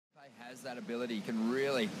has that ability. He can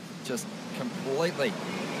really just completely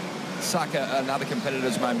suck another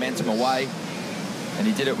competitor's momentum away. And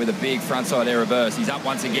he did it with a big frontside air reverse. He's up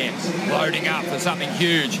once again, loading up for something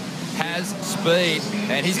huge. Has speed,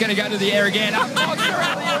 and he's going to go to the air again. Up monster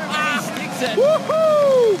alley-oop, and he sticks it.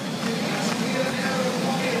 Woohoo!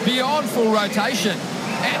 Beyond full rotation.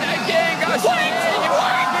 And again goes, you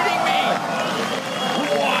are kidding me!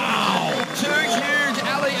 Wow! Two huge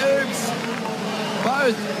alley-oops.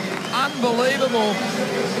 Both unbelievable.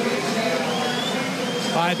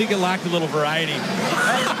 I think it lacked a little variety.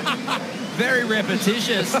 Very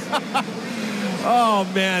repetitious. Oh,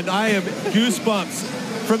 man, I am goosebumps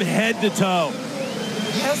from head to toe.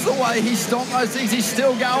 That's the way he stopped those things. He's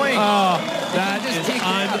still going. Oh, that is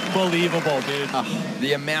unbelievable, dude.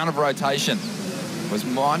 The amount of rotation was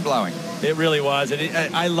mind-blowing. It really was.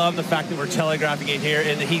 And I love the fact that we're telegraphing it here,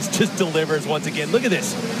 and he just delivers once again. Look at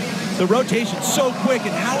this. The rotation's so quick,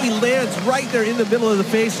 and how he lands right there in the middle of the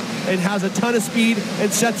face and has a ton of speed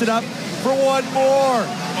and sets it up for one more.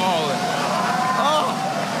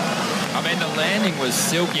 I mean, the landing was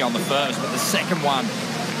silky on the first, but the second one,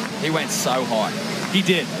 he went so high. He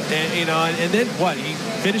did, and, you know, and then what? He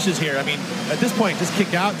finishes here. I mean, at this point, just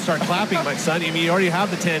kick out and start clapping, my son. I mean, you already have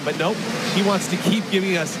the 10, but nope. He wants to keep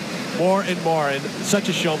giving us more and more, and such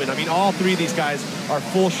a showman. I mean, all three of these guys are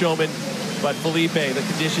full showmen, but Felipe, the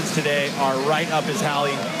conditions today are right up his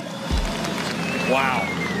alley. Wow.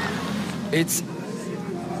 It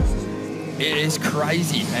is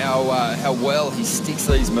crazy how well he sticks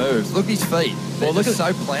these moves. Look at his feet. They're just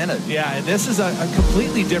so planted. Yeah, and this is a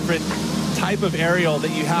completely different type of aerial that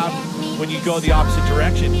you have when you go the opposite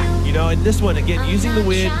direction. You know, and this one, again, using the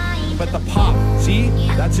wind, but the pop. See,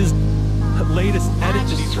 that's his latest edit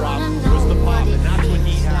that he dropped was the pop, and that's what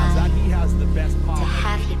he has. He has the best pop. To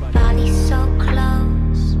have your body so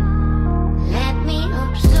close, let me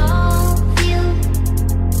absolve you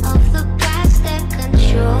of the past that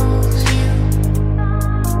controls you.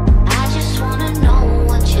 I just wanna know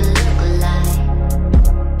what you look like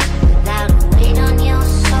without a weight on your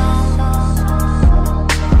soul.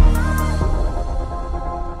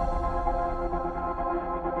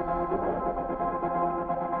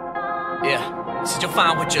 Yeah, said you'll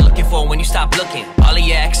find what you're looking for when you stop looking. All of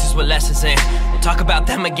your exes with lessons in. Don't talk about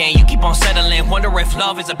them again, you keep on settling. Wonder if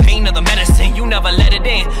love is a pain or the medicine. You never let it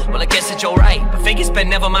in. Well, I guess that you're right, but Vegas been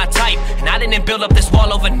never my type. And I didn't build up this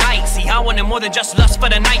wall overnight. See, I wanted more than just lust for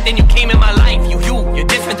the night. Then you came in my life. You're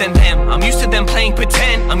different than them. I'm used to them playing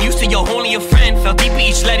pretend. I'm used to you're only a friend. Felt deep with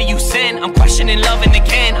each letter you send. I'm questioning loving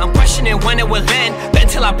again. I'm questioning when it will end. Then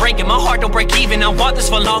till I break it, my heart don't break even. I want this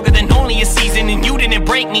for longer than only a season. And you didn't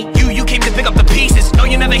break me. You came to pick up the pieces. No,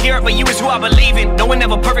 you never hear it, but you is who I believe in. No one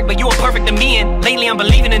ever perfect, but you are perfect to me. And lately I'm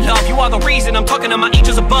believing in love. You are the reason. I'm talking to my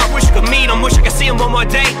angels above. Wish you could meet him. Wish I could see him one more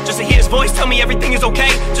day. Just to hear his voice tell me everything is okay.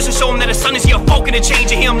 Just to show him that his son is here, folk and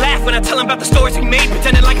change. And hear him laugh when I tell him about the stories we made,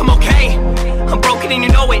 pretending like I'm okay. I'm broken and you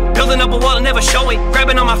know it. Building up a wall and never show it.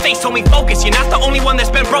 Grabbing on my face told me focus. You're not the only one that's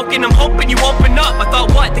been broken. I'm hoping you open up. I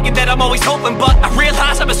thought what? Thinking that I'm always hoping, but I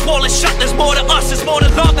realize I've been swollen shut. There's more to us. There's more to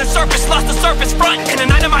love than surface lust, the surface front. And the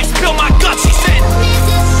night I might spill my guts, she said.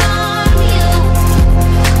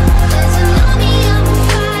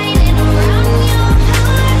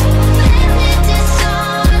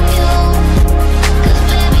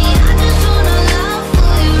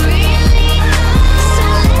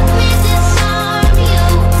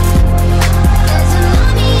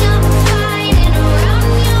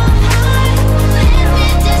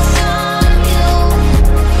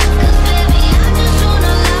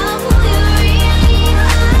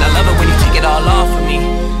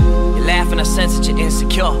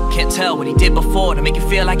 Can't tell what he did before to make you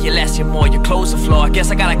feel like you're less, you're more. Your clothes are floor. I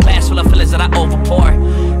guess I got a glass full of feelings that I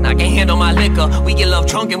overpour. Now I can't handle my liquor. We get love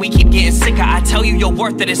drunk and we keep getting sicker. I tell you you're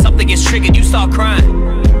worth it, if something gets triggered, you start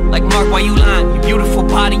crying. Like Mark, why you lying? Your beautiful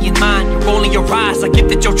body and mind. You're rolling your eyes, I get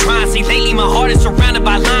that you're trying. See, lately my heart is surrounded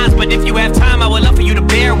by lines. But if you have time, I would love for you to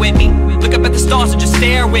bear with me. Look up at the stars and just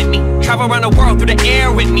stare with me. Travel around the world through the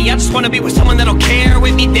air with me. I just wanna be with someone that'll care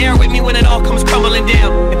with me. There with me when it all comes crumbling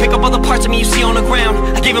down. And pick up all the parts of me you see on the ground.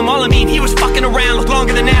 I gave him all of me and he was fucking around. Look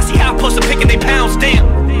longer than nasty, how I post a pic and they pounds, damn.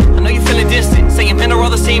 I know you're feeling distant, saying men are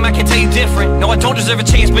all the same, I can tell you different. No, I don't deserve a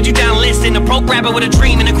chance, but you down listen. A broke rapper with a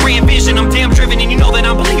dream and a grand vision. I'm damn driven and you know that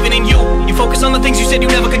I'm believing in you. You focus on the things you said you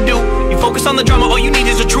never could do. You focus on the drama, all you need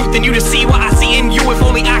is the truth. And you to see what I see in you, if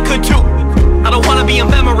only I could too. I don't wanna be a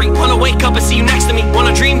memory, wanna wake up and see you next to me.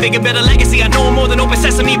 Wanna dream bigger, better legacy. I know I'm more than open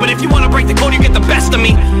sesame, but if you wanna break the code, you get the best of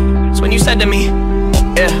me. That's when you said to me,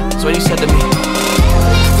 yeah, that's when you said to me.